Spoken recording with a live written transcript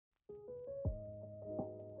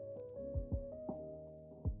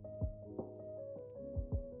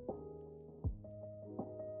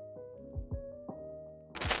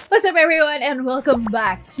What's up, everyone, and welcome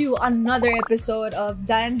back to another episode of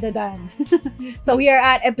Dandadan. So we are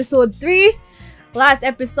at episode 3. Last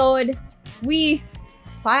episode, we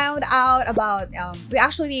found out about we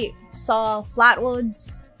actually saw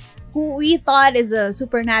Flatwoods, who we thought is a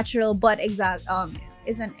supernatural but is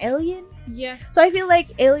an alien. Yeah. So I feel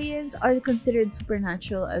like aliens are considered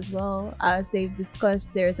supernatural as well, as they've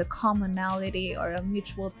discussed. There's a commonality or a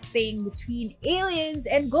mutual thing between aliens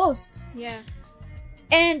and ghosts. Yeah.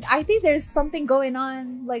 And I think there's something going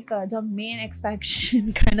on, like the main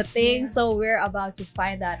expansion kind of thing. Yeah. So we're about to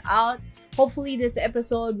find that out. Hopefully this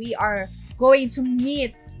episode we are going to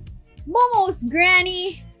meet Momo's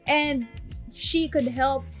granny, and she could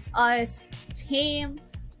help us tame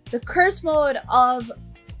the curse mode of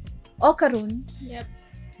Okarun Yep.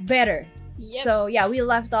 better. Yep. So yeah, we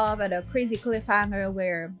left off at a crazy cliffhanger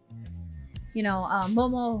where, you know,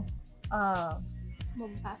 Momo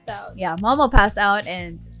passed out. yeah, Momo passed out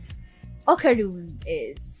and Okarun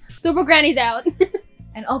is Turbo Granny's out.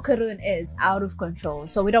 and Okarun is out of control.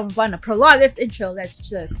 So we don't want to prolong this intro. Let's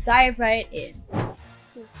just dive right in.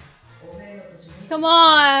 Come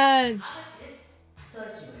on.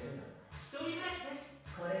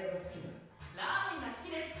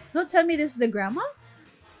 Don't tell me this is the grandma?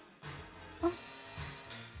 Oh.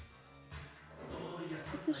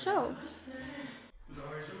 It's a show.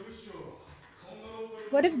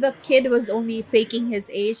 What if the kid was only faking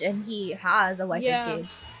his age and he has a wife and kid?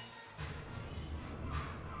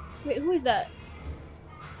 Wait, who is that?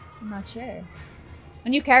 I'm not sure. A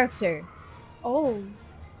new character. Oh.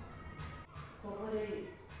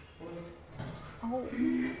 Oh.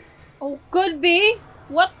 Oh, could be.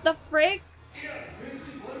 What the frick?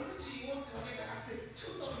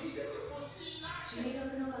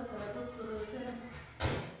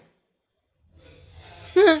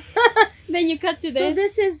 Then you cut to this. So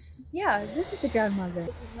this is the grandmother.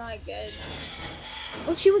 This is not good.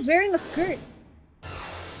 Oh, she was wearing a skirt.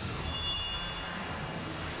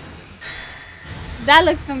 That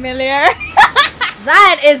looks familiar.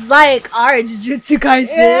 That is like our Jujutsu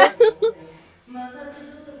Kaisen. Yeah.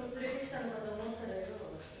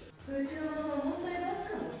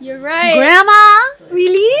 You're right. Grandma?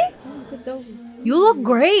 Really? Look at those. You look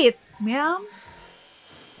great, ma'am.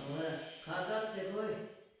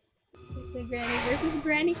 It's a granny versus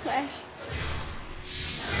granny clash.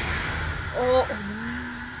 Oh.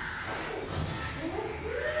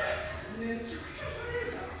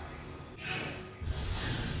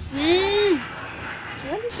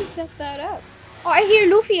 When did you set that up? Oh, I hear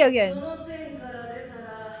Luffy again.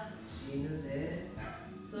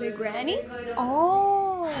 The granny?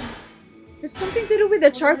 Oh. It's something to do with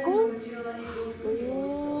the charcoal?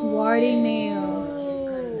 Oh. Warding nail.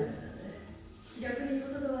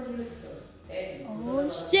 Oh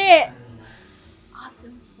shit!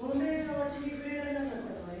 Awesome.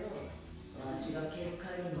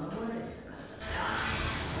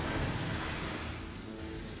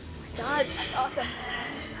 God, that's awesome.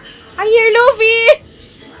 I hear Luffy!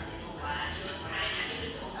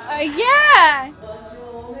 Yeah!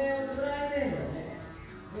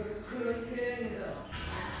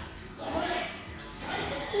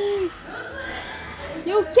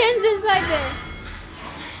 Yo, Ken's inside there.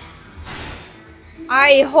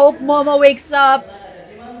 I hope Momo wakes up.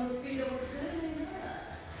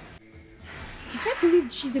 I can't believe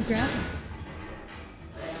she's a grandma.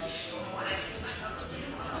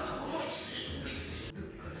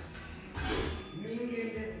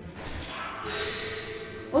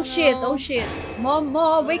 Oh shit, oh shit.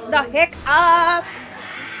 Momo, wake the heck up!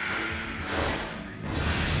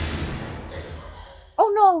 Oh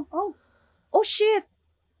no! Oh shit!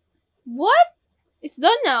 What? It's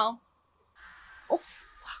done now. Oh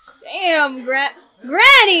fuck. Damn,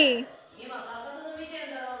 Granny!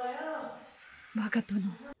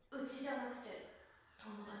 Bagatono.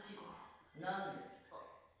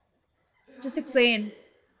 Just explain.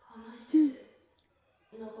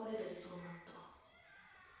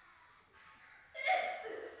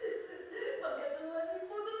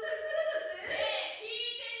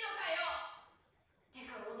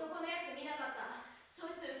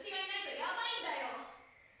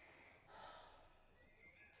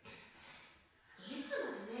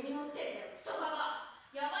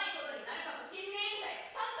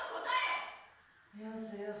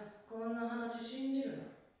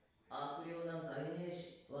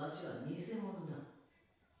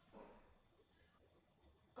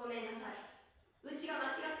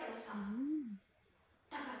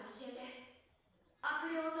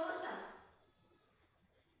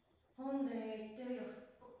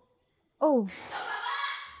 Oh.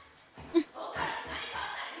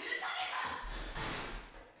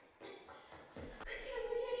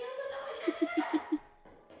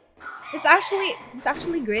 It's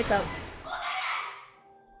actually great though.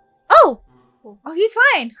 Oh! Oh, he's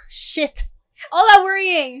fine. Shit. All that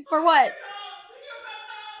worrying for what?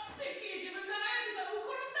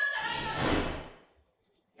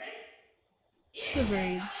 She was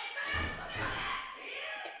worried.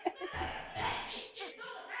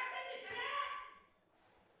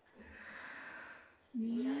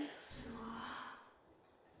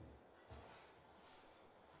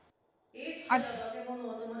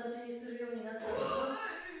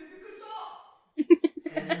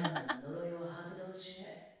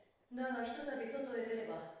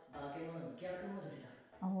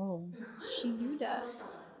 Oh. She do that.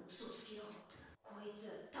 こいつ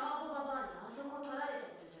ターボババアにあそこ取られち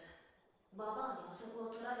ゃってて、ババアにあそこ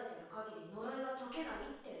を取られてる限り呪いは解けな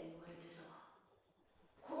いって言われてさ。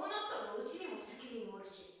こうなったらうちにも責任ある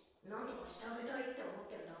し、なんとかしてあげたいって思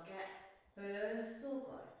ってるだけ。そう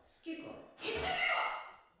かい。好きかい。言ってねえ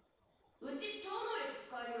わ。うち超能力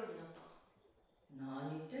使えるようになった。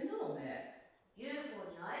何言ってんだおめえ。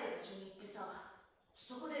UFO に会える場所に行ってさ、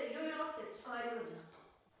そこでいろいろあって使えるようになった。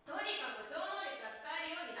とにかく超能力が使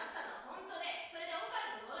えるようになったのは本当で、それでオカ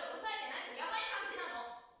ルの呪いを抑えてないとやばい感じな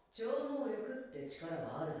の。超能力って力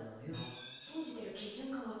はあるだろうよ。信じてる基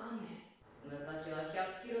準がわかんねえ。昔は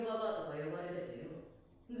100キロババアとか呼ばれててよ。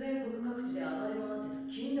全国各地で暴れ回ってた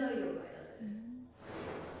近代妖怪だぜ。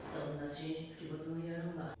そんな神出鬼没の野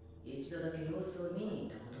郎が一度だけ様子を見に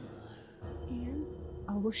行ったことがある。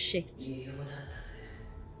Oh shit. 異様だったぜ。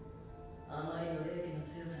あまりの霊気の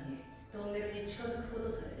強さにトンネルに近づくこ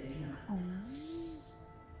とさえできなかった。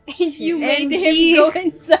And you made And him he- go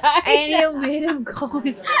inside. And you made him go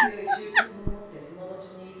inside. 執着を持ってその場所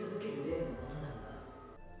に居続ける霊のことだが、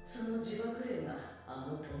その自爆霊があ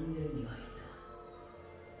のトンネルにはいた。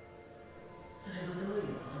それがどういう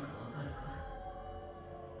ことかわかるか？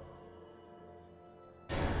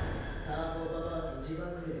ターボババアと自爆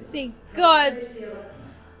霊が Thank God. 合体してやがったの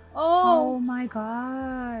さ。 Oh. Oh my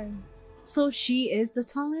god. So she is the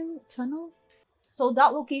tunnel? So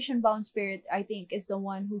that location bound spirit, I think, is the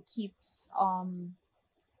one who keeps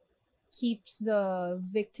the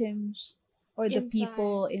victims or the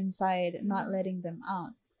people inside, not letting them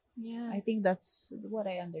out. Yeah. I think that's what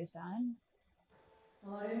I understand.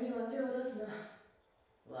 あれには手を出すな。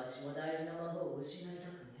わしも大事な孫を失い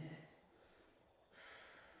たくね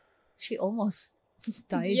She almost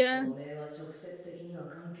died. Yeah. おめえは直接的には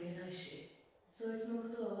関係ないし、そいつのこ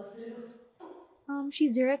とは忘れろ。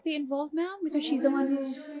 She's directly involved, ma'am, because she's the one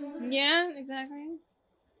who. Yeah, exactly.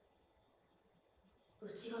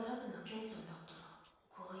 うちがラグナケンさんだったら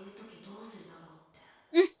こういう時どうするだろうって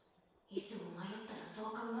いつも迷ったらそ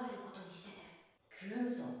う考えることにしてて。ケン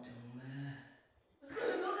さんっておめえそ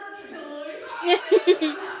のガキどいつこい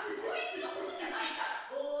つのことじゃない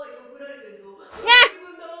から。おい告られてんぞ。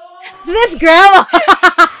 This grandma!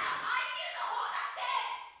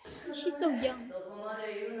 She's so young. そこま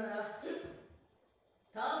で言うなら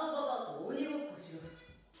ターボババアと鬼ごっこしろ。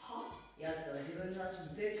は？奴は自分の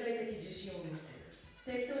足に絶対的自信を持ってる。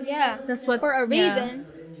適当に Yeah, that's what- for a reason.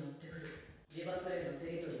 それに乗ってくる。自爆霊の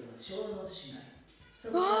テリトリーは消耗しない。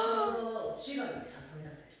そこでターボババアを市外に誘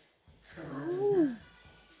い出せ。捕まらずにな。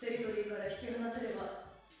テリトリーから引き離せれ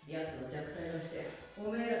ば奴は弱体化して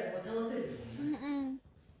おめえらでも倒せるようになる。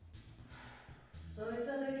そい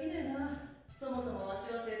つはできねえな。そもそもわ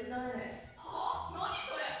しは手伝えねえ。はあ？何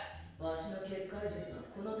それ？わしの結界術は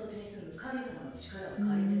この土地に住む神様の力を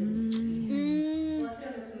借りてるに過ぎねえ。わし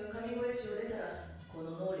らの住む神越市を出たらこ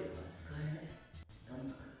の能力は使えねえ。と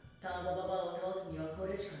にかくターボババアを倒すにはこ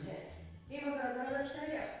れしかねえ。今から体鍛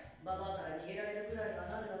えりゃババアから逃げられるくらいに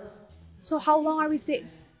はなるだろう。 So how long are we saying?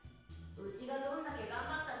 うちがどんだけ頑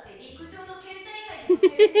張ったって陸上の県大会にも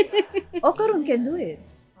出れねえが。 Okarun can do it.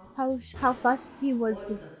 How fast he was.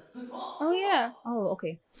 Oh yeah. Oh,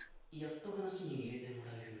 okay. やっと話に入れても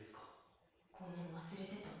らえるんすか。ごめん忘れ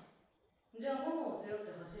てた。じゃあモモを背負っ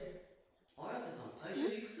て走れ。綾瀬さん体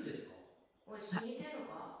重いくつですか。おい死にてん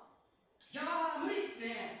のか。いやー無理っす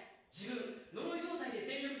ね。自分呪い状態で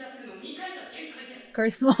全力出せるの2回が限界です。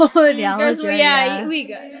 Curse mode. Yeah, Girls, that's right, yeah, yeah. we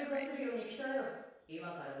got 全 that 力出 right. せるように鍛えよう。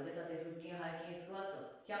今から腕立て腹筋背筋スクワッ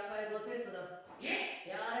ト100回5セットだ。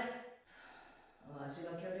やれ。わし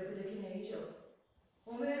が協力できねえ以上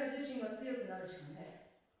おめえら自身が強くなるしか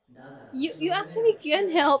ねえ。だから You actually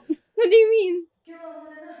can help. What do you mean? 今日はも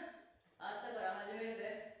うねな。明日から始める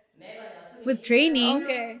ぜ。メガネはすぐに With training.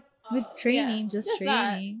 Okay. With training, just just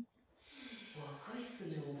that. training. 若いっ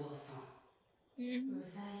すねおばあさん。う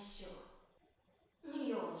ざいっしょ。い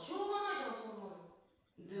やしょうがないじゃんそんなの。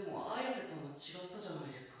でも綾瀬さんは違ったじゃ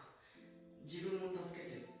ないですか。自分も助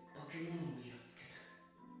けて化け物もやっつけて。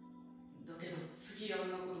だけど次あ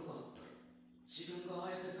んなことがあったら自分が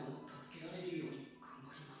綾瀬さんを助けられるように頑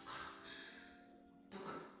張りますから。だ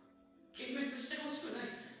から幻滅してほしくない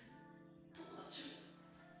っす。友達を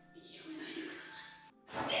やめないでくださ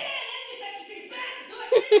い。じゃあなんでさっきすぐバーンってド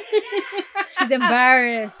ア閉めたんだじゃあ。 She's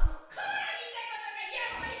embarrassed.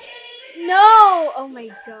 No! Oh my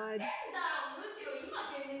god. だろ、むしろ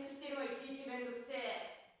今幻滅してるわ、いちいちめんどくせ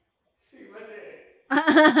え。すいませ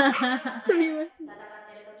ん。すみません。戦っ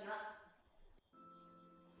てる時は。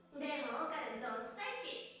でもオカルンどんくさい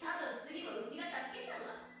し、多分次もうちが助けちゃう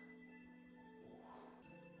わ。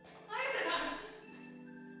綾瀬さん。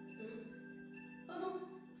その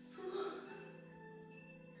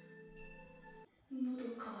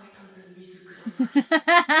喉乾いたんで水ください。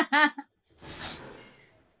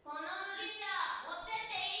この麦茶持って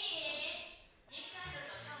っていい？人気アイドル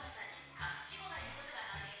の翔太さんに隠し子がいること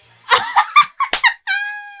が判明しました。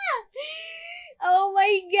Oh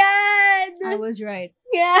my god! I was right.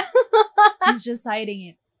 Yeah. He's just hiding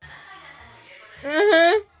it.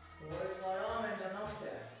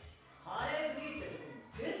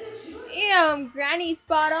 Damn, Granny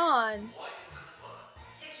spot on.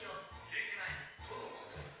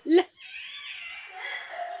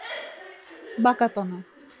 Bakatono.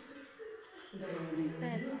 What is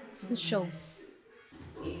that? It's a show.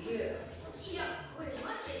 いや、これ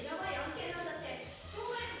マジでやばい案件なんだって。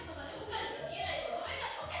障害物とかでオカルンが見えないと呪いが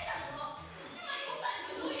解けちゃうの。つまりオカ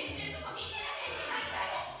ルンがトイレしてるとこ見てなきゃいけないんだ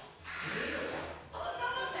よ。そん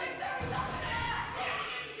なの絶対見たくねえ。何が見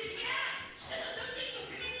せるか。人の尊厳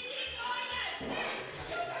を踏みにじる行為だ。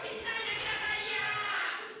よく見しないでくださいよ。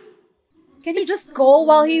 Can he just go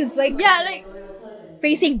while he's like Yeah, like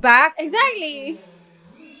facing back? exactly.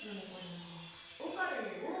 オカル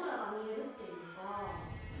ンにオーラが見えるっていうか、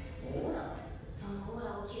オーラ？そのオー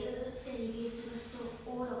ラをギューって握りつぶすと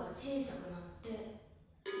オーラが小さくなって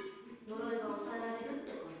呪いが抑えられるっ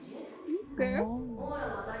て感じ。 Girl. オーラ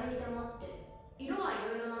は誰にでもあって色はい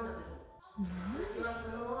ろいろなんだけど、うちはそ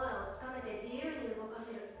のオーラをつかめて自由に動か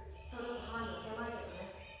せる。届く範囲は狭いけど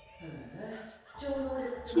ね。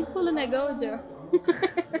She's pulling a Gojo. Look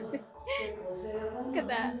at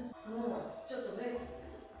that.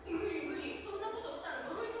 無理無理、そんなことしたら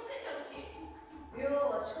呪い解けちゃうし。要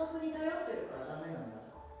は視覚に頼ってるからダメなんだ。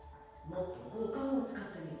もっと五感を使っ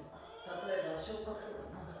てみろ。例えば触覚と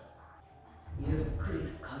かな。ゆっく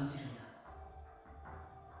りと感じるんだ。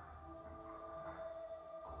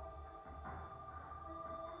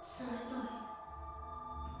冷た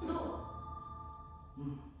い。どう？う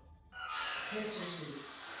ん。編集してる。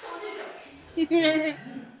ダメじゃん。冬眠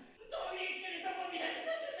してるとこ見られ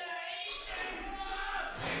たくないんだよ。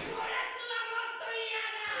漏らすのはもっと嫌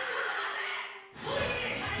だ。トイ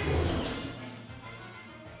レ入る。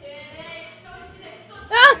てめえ人んちでクソ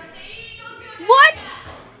しやがっていい度胸じゃない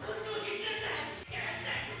か。こっちも必死なんだ。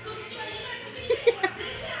こっちは今すぐにでも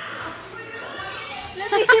忘れた。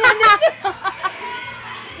 Let me hear this.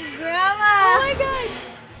 Grandma. Oh my god.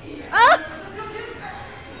 Oh.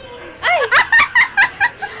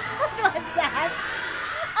 What was that?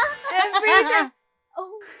 Every time.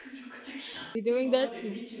 Oh. You're doing that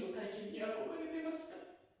too. 未知の体験に憧れてました。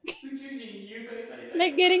宇宙人に誘拐された。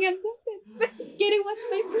 Like getting abducted. Getting watched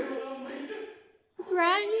by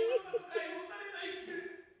Granny. 解放されないっす。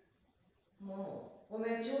もも、お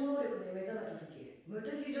めえ超能力に目覚めた時無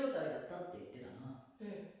敵状態だったって言ってたな。う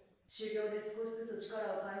ん。修行で少しずつ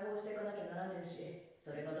力を解放していかなきゃならねえし、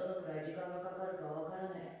それがどのくらい時間がかかるかわか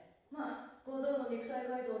らねえ。まあ小僧の肉体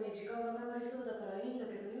改造に時間がかかりそうだからいいんだ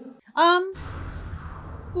けどよ。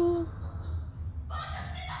Ooh. ばあちゃ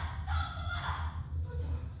ん出た。タンポポだ。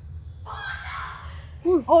ばあちゃ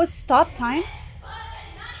ん。 Ooh. Oh, it's stop time? ばあちゃん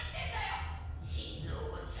に何してんだよ。心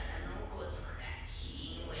臓発作だ脳梗塞か。死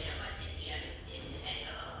因を選ばせてやるってんだ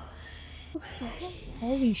よ。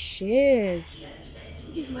 Holy shit.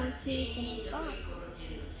 This is more serious than I thought.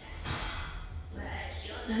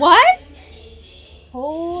 What?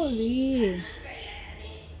 Holy.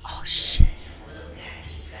 Oh shit.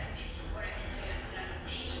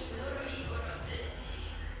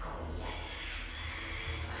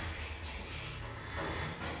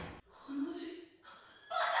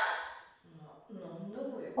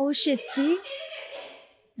 Oh shit, see?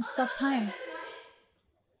 It stopped time.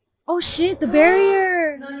 Oh shit, the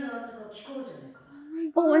barrier! 何があったか聞こうじゃねえか。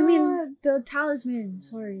 Oh, I mean, the talisman.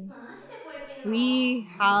 Sorry. マジでこれ着るの？ We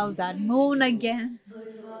have that moon again. そ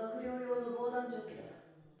いつは悪霊用の防弾チョッキだ。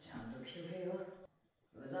ちゃんと着とけよ。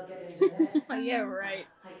ふざけてんじゃねえ。 Oh, yeah, right.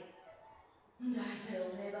 はい。だいたい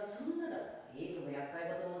おめえがそんなだからいつも厄介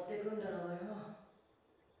事持ってくんだろうよ。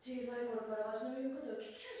小さい頃からわしの言うことを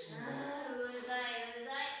聞きやしない。ああ、うざいうざ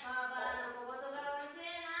い。バーバラの小言がうるせ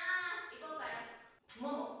えな。行こうかよ。も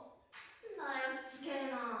も、だよ、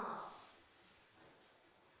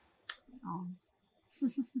Oh.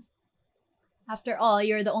 After all,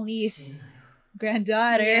 you're the only 死ぬなよ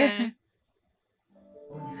granddaughter. Yeah.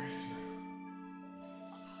 お願いしま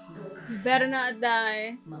すどうか You better not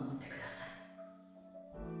die. 守ってください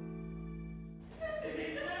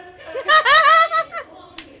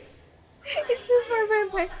It's too far by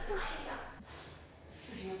bicycle.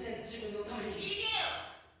 すいません、自分のために。ちげえよ。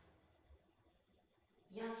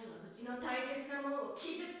奴はうちの大切なものを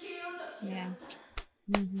傷つけようとしやがった。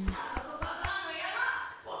 Mhm. タバコババアの野郎、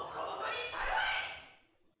ボコボコにしたる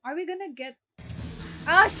わい。 Are we gonna get...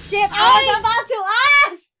 Oh shit! I was about to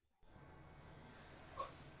ask!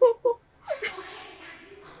 こんなとこ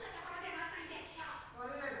ろでまずいですよ。こん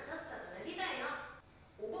なのさっさと脱ぎたいの。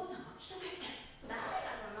おばあさんが着とけって。誰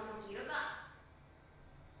がそんなもん着るか。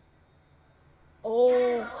 Oh. お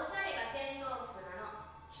しゃれが戦闘服なの。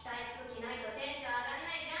着たい服着ないとテンション上がん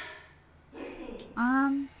ないじゃ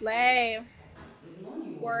ん。 Slay.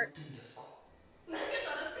 何を言ってんですか。なんか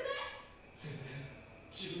楽しくない？全然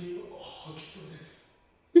自分今吐きそうです。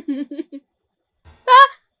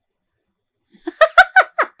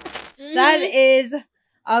 That is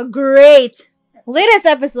a great latest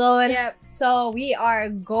episode. Yep. So we are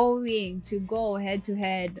going to go head to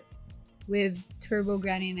head with Turbo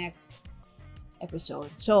Granny next episode.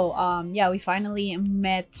 So yeah, we finally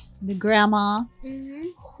met the grandma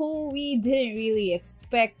who we didn't really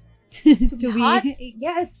expect to be hot?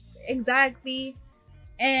 Yes, exactly.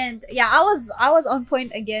 And yeah, I was on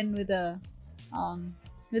point again with the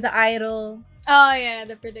idol. Oh yeah,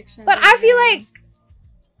 the prediction. But I feel like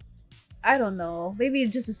I don't know, maybe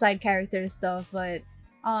just a side character stuff, but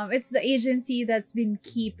it's the agency that's been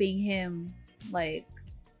keeping him like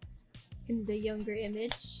in the younger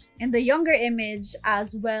image. in the younger image,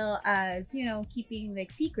 as well as, you know, keeping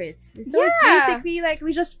like secrets. So Yeah. it's basically like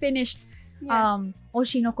we just finished Yeah.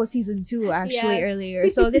 Oshinoko season 2 actually Yeah. earlier.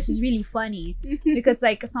 So this is really funny because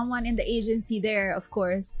like someone in the agency there, of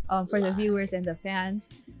course, for the viewers and the fans,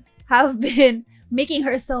 have been making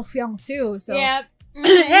herself young too. So Yep.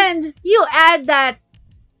 and you add that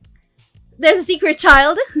there's a secret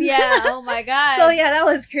child. Yeah. Oh my god. So yeah, that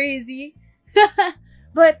was crazy.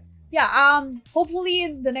 But yeah, hopefully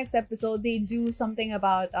in the next episode they do something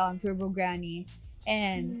about Turbo Granny,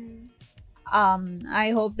 and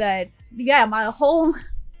I hope that my whole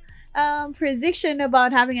prediction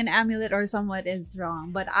about having an amulet or somewhat is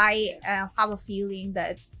wrong, but I have a feeling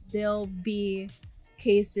that there'll be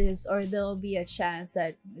cases, or there'll be a chance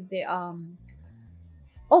that the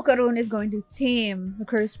Okarun is going to tame the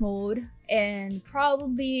curse mode, and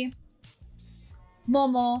probably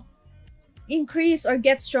Momo increase or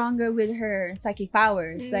get stronger with her psychic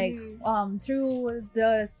powers, like through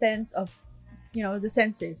the sense of, you know, the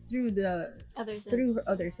senses, through the through her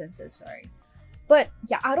other senses, sorry. But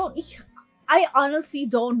yeah, I honestly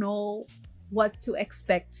don't know what to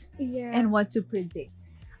expect and what to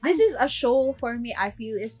predict. This is a show for me. I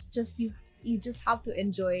feel it's just you just have to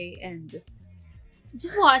enjoy and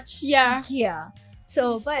just watch. Yeah.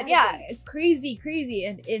 So Just but dive yeah, crazy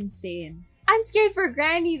and insane. I'm scared for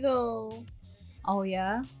Granny though. Oh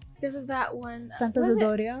yeah, Because of that one. Santa Was it?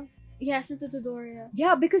 Dodoria. Yeah, Santa Dodoria.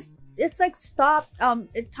 Yeah, because it's like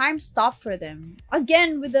time stopped for them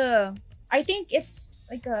again with the. I think it's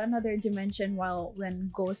like another dimension when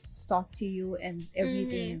ghosts talk to you and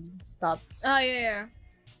everything stops. Oh yeah.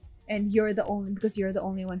 And you're the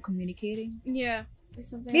only one communicating. Yeah.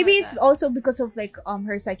 It's something Maybe like it's that. also because of like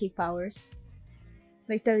her psychic powers,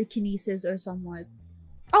 like telekinesis or somewhat.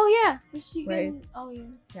 Oh yeah. She can. Right. Oh yeah.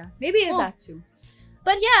 Yeah, maybe Oh. that too.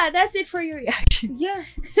 But yeah, that's it for your reaction. Yeah.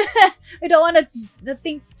 We don't want to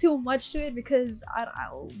think too much to it because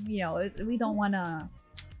we don't want to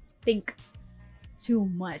think too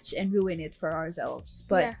much and ruin it for ourselves.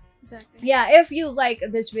 But yeah, exactly. yeah, if you like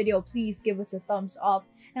this video, please give us a thumbs up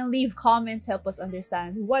and leave comments. Help us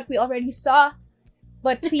understand what we already saw.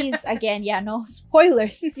 But please, again, no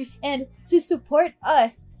spoilers. And to support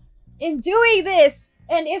us in doing this,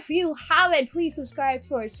 and if you haven't, please subscribe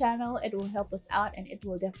to our channel. It will help us out, and it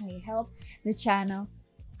will definitely help the channel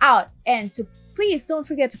out. And please don't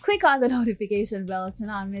forget to click on the notification bell to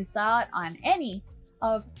not miss out on any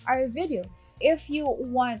of our videos. If you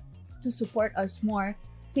want to support us more,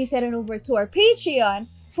 please head on over to our Patreon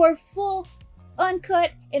for full,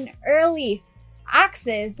 uncut, and early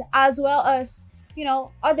access, as well as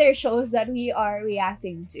other shows that we are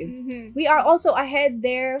reacting to. We are also ahead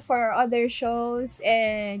there for our other shows,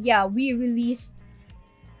 and yeah, we released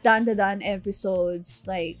Dandadan episodes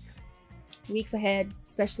like weeks ahead,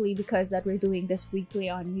 especially because that we're doing this weekly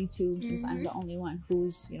on YouTube, since I'm the only one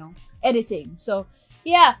who's editing. So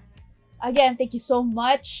yeah, again, thank you so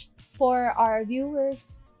much for our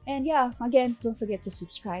viewers And yeah, again, don't forget to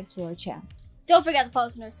subscribe to our channel. Don't forget to follow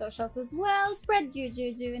us on our socials as well. Spread good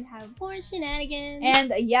juju and have more shenanigans.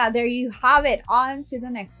 And yeah, there you have it. On to the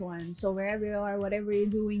next one. So wherever you are, whatever you're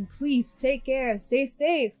doing, please take care, stay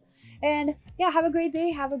safe. And yeah, have a great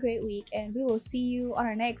day, have a great week, and we will see you on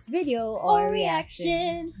our next video or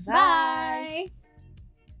reaction. Bye.